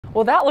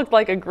Well, that looked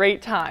like a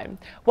great time.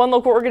 One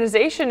local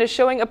organization is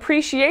showing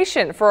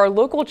appreciation for our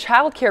local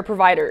child care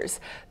providers.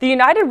 The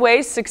United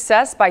Way's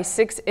Success by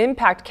 6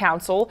 Impact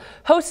Council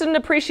hosted an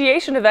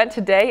appreciation event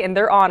today in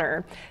their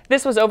honor.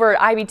 This was over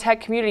at Ivy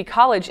Tech Community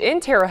College in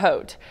Terre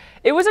Haute.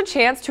 It was a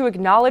chance to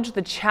acknowledge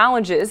the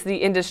challenges the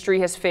industry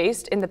has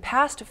faced in the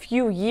past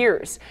few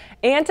years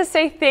and to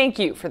say thank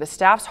you for the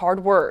staff's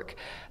hard work.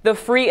 The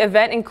free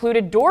event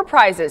included door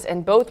prizes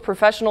and both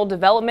professional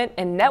development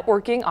and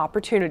networking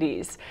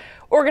opportunities.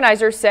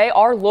 Organizers say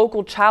our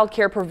local child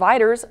care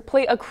providers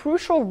play a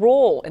crucial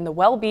role in the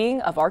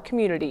well-being of our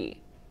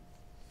community.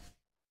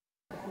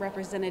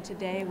 Represented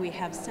today, we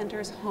have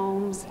centers,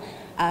 homes,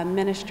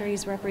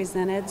 ministries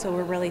represented, so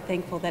we're really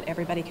thankful that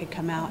everybody could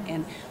come out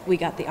and we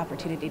got the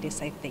opportunity to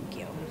say thank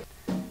you.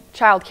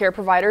 Child care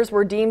providers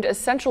were deemed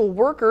essential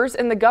workers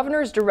in the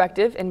governor's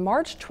directive in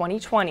March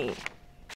 2020.